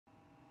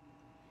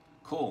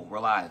Cool, we're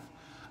live.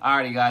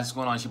 Alrighty guys, what's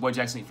going on? It's your boy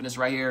Jackson Fitness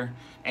right here,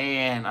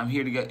 and I'm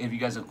here to give you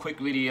guys a quick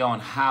video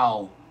on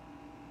how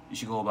you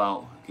should go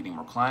about getting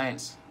more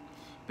clients,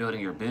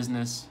 building your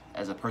business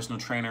as a personal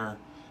trainer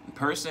in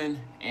person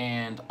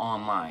and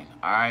online.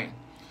 Alright,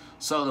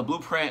 so the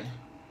blueprint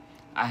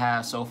I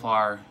have so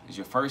far is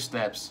your first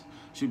steps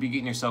should be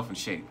getting yourself in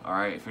shape.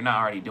 Alright, if you're not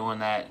already doing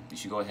that, you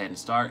should go ahead and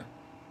start.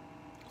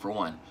 For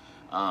one,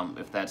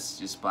 if that's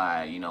just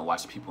by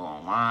watching people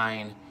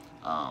online,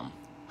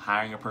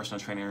 hiring a personal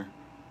trainer,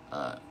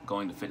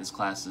 going to fitness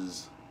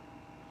classes,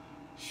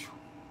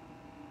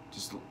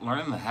 just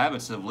learning the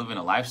habits of living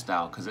a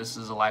lifestyle, because this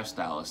is a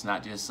lifestyle. It's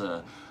not just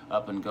a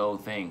up and go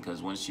thing,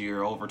 because once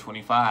you're over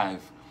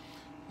 25,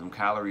 them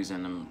calories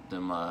and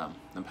them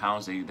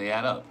pounds, they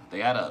add up.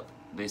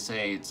 They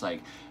say it's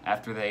like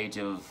after the age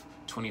of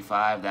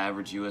 25, the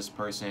average US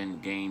person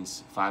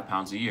gains 5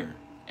 pounds a year,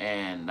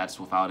 and that's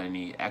without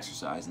any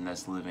exercise, and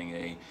that's living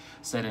a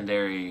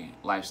sedentary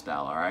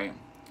lifestyle. All right,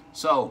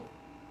 so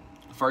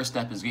first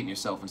step is getting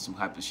yourself in some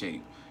type of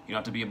shape. You don't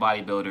have to be a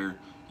bodybuilder.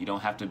 You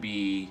don't have to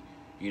be,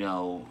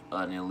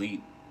 an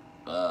elite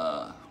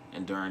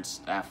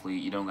endurance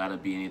athlete. You don't got to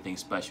be anything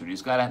special. You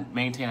just got to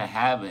maintain a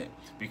habit,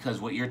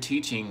 because what you're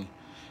teaching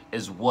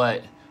is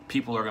what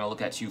people are going to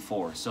look at you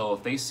for. So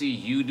if they see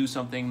you do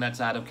something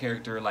that's out of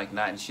character, like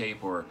not in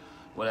shape or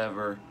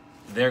whatever,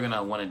 they're going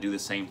to want to do the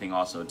same thing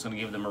also. It's going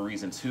to give them a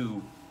reason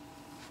to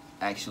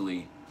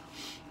actually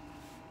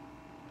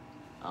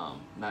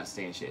not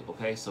stay in shape.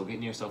 Okay, so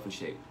getting yourself in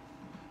shape.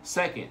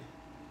 Second,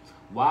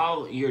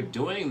 while you're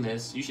doing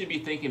this, you should be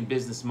thinking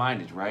business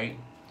minded, right?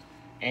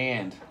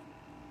 And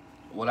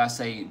what I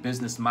say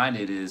business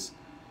minded is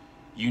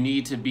you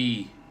need to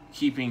be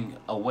keeping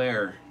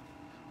aware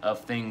of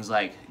things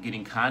like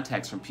getting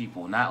contacts from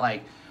people, not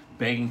like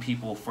begging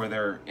people for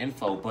their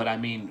info, but I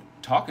mean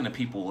talking to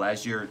people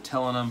as you're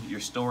telling them your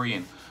story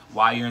and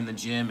why you're in the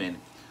gym and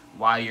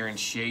why you're in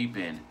shape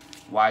and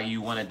why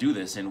you want to do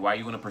this and why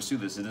you want to pursue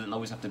this. It doesn't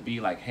always have to be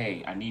like,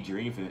 hey, I need your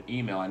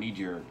email, I need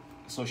your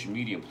social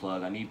media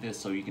plug, I need this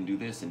so you can do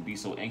this, and be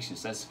so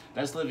anxious.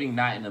 That's living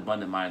not in an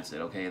abundant mindset,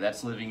 okay?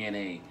 That's living in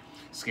a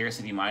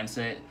scarcity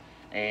mindset.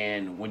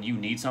 And when you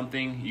need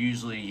something,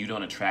 usually you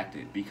don't attract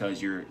it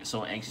because you're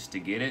so anxious to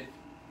get it.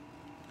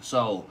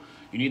 So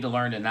you need to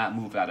learn to not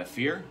move out of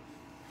fear.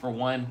 For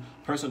one,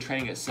 personal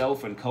training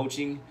itself and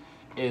coaching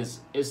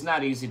it's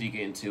not easy to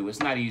get into.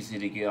 It's not easy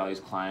to get all these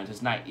clients.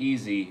 It's not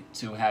easy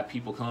to have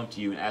people come up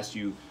to you and ask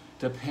you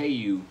to pay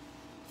you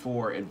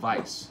for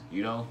advice.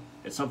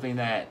 It's something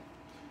that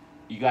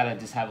you gotta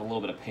just have a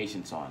little bit of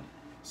patience on.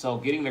 So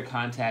getting their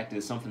contact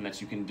is something that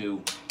you can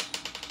do,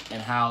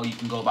 and how you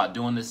can go about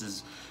doing this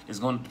is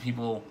going to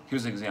people.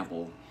 Here's an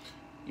example.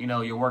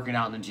 You're working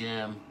out in the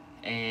gym,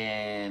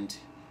 and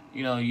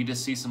you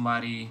just see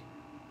somebody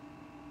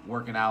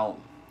working out,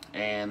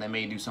 and they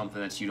may do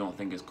something that you don't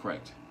think is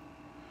correct.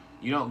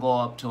 You don't go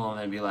up to them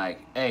and be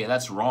like, hey,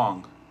 that's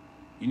wrong.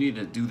 You need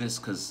to do this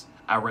because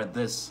I read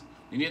this.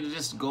 You need to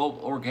just go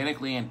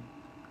organically and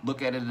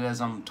look at it as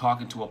I'm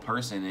talking to a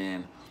person,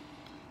 and,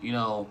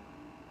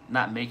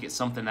 not make it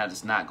something that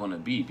it's not going to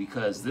be,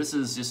 because this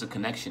is just a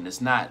connection.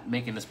 It's not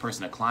making this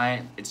person a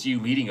client. It's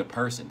you meeting a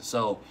person.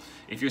 So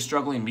if you're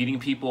struggling meeting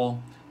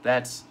people,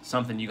 that's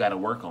something you got to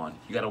work on.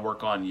 You got to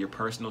work on your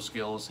personal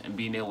skills and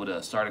being able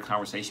to start a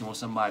conversation with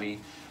somebody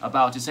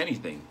about just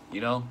anything,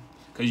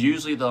 because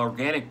usually the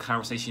organic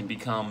conversation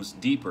becomes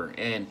deeper,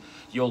 and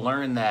you'll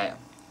learn that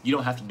you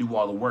don't have to do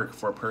all the work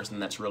for a person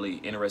that's really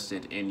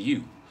interested in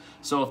you.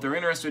 So if they're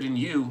interested in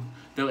you,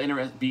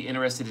 they'll be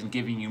interested in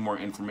giving you more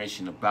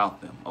information about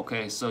them,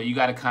 okay? So you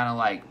got to kind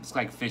of it's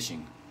like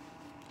fishing.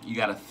 You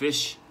got to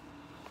fish,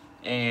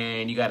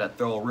 and you got to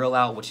throw a reel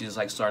out, which is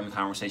like starting a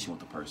conversation with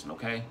the person,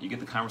 okay? You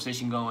get the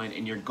conversation going,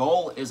 and your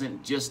goal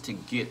isn't just to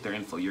get their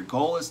info. Your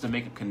goal is to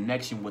make a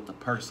connection with the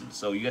person.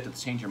 So you got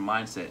to change your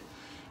mindset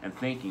and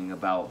thinking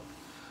about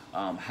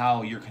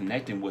how you're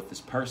connecting with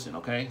this person,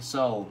 okay?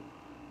 So,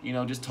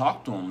 just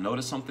talk to them.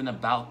 Notice something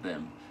about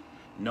them.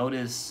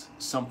 Notice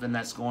something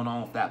that's going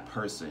on with that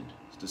person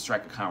to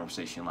strike a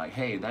conversation. Like,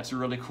 hey, that's a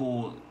really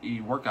cool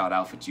workout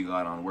outfit you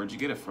got on. Where'd you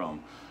get it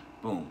from?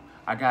 Boom.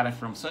 I got it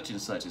from such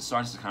and such. It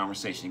starts the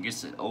conversation,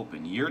 gets it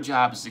open. Your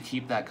job is to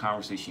keep that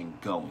conversation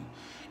going.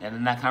 And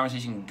in that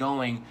conversation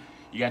going,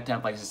 you got to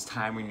have this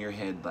timer in your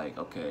head, like,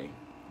 okay,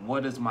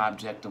 what is my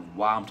objective,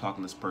 why I'm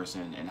talking to this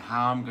person, and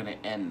how I'm going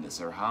to end this,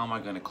 or how am I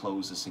going to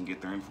close this and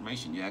get their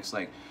information. You ask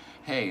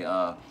hey,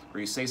 or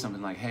you say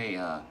something like, hey,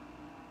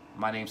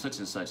 my name's such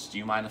and such. Do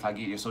you mind if I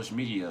get your social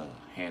media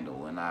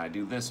handle and I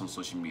do this on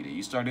social media?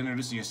 You start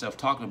introducing yourself,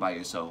 talking about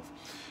yourself,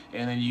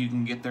 and then you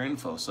can get their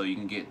info. So you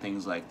can get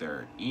things like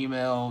their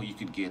email, you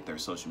could get their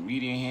social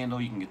media handle,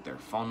 you can get their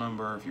phone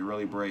number if you're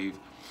really brave.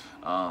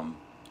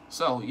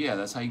 So yeah,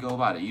 that's how you go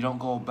about it. You don't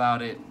go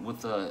about it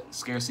with a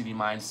scarcity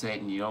mindset,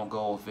 and you don't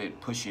go with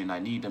it pushing, I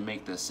need to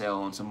make the sale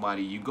on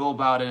somebody. You go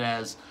about it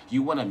as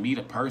you want to meet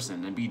a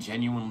person and be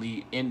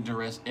genuinely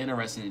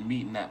interested in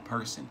meeting that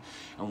person,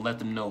 and let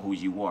them know who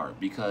you are,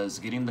 because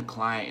getting the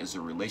client is a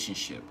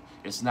relationship.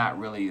 It's not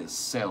really a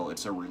sale,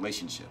 it's a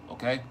relationship,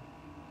 okay?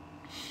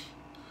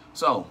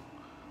 So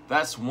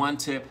that's one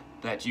tip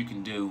that you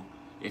can do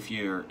if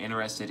you're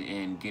interested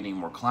in getting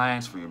more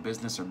clients for your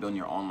business or building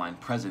your online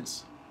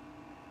presence.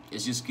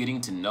 Is just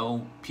getting to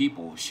know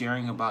people,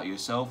 sharing about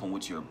yourself and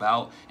what you're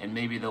about, and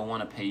maybe they'll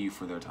want to pay you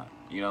for their time,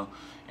 you know.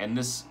 And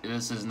this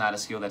is not a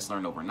skill that's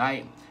learned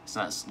overnight. It's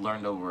not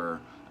learned over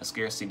a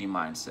scarcity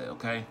mindset.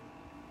 Okay.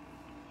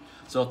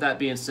 So with that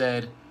being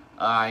said,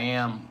 I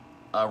am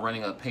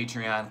running a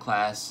Patreon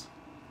class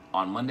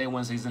on Monday,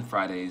 Wednesdays, and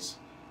Fridays,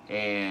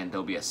 and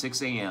they'll be at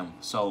 6 a.m.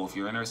 So if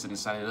you're interested in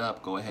signing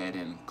up, go ahead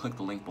and click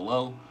the link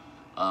below.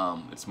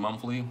 It's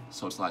monthly,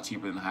 so it's a lot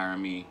cheaper than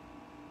hiring me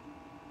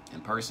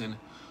in person.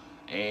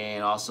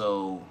 And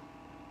also,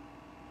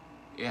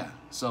 yeah,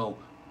 so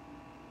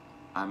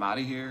I'm out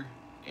of here,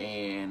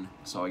 and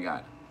that's all I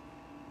got.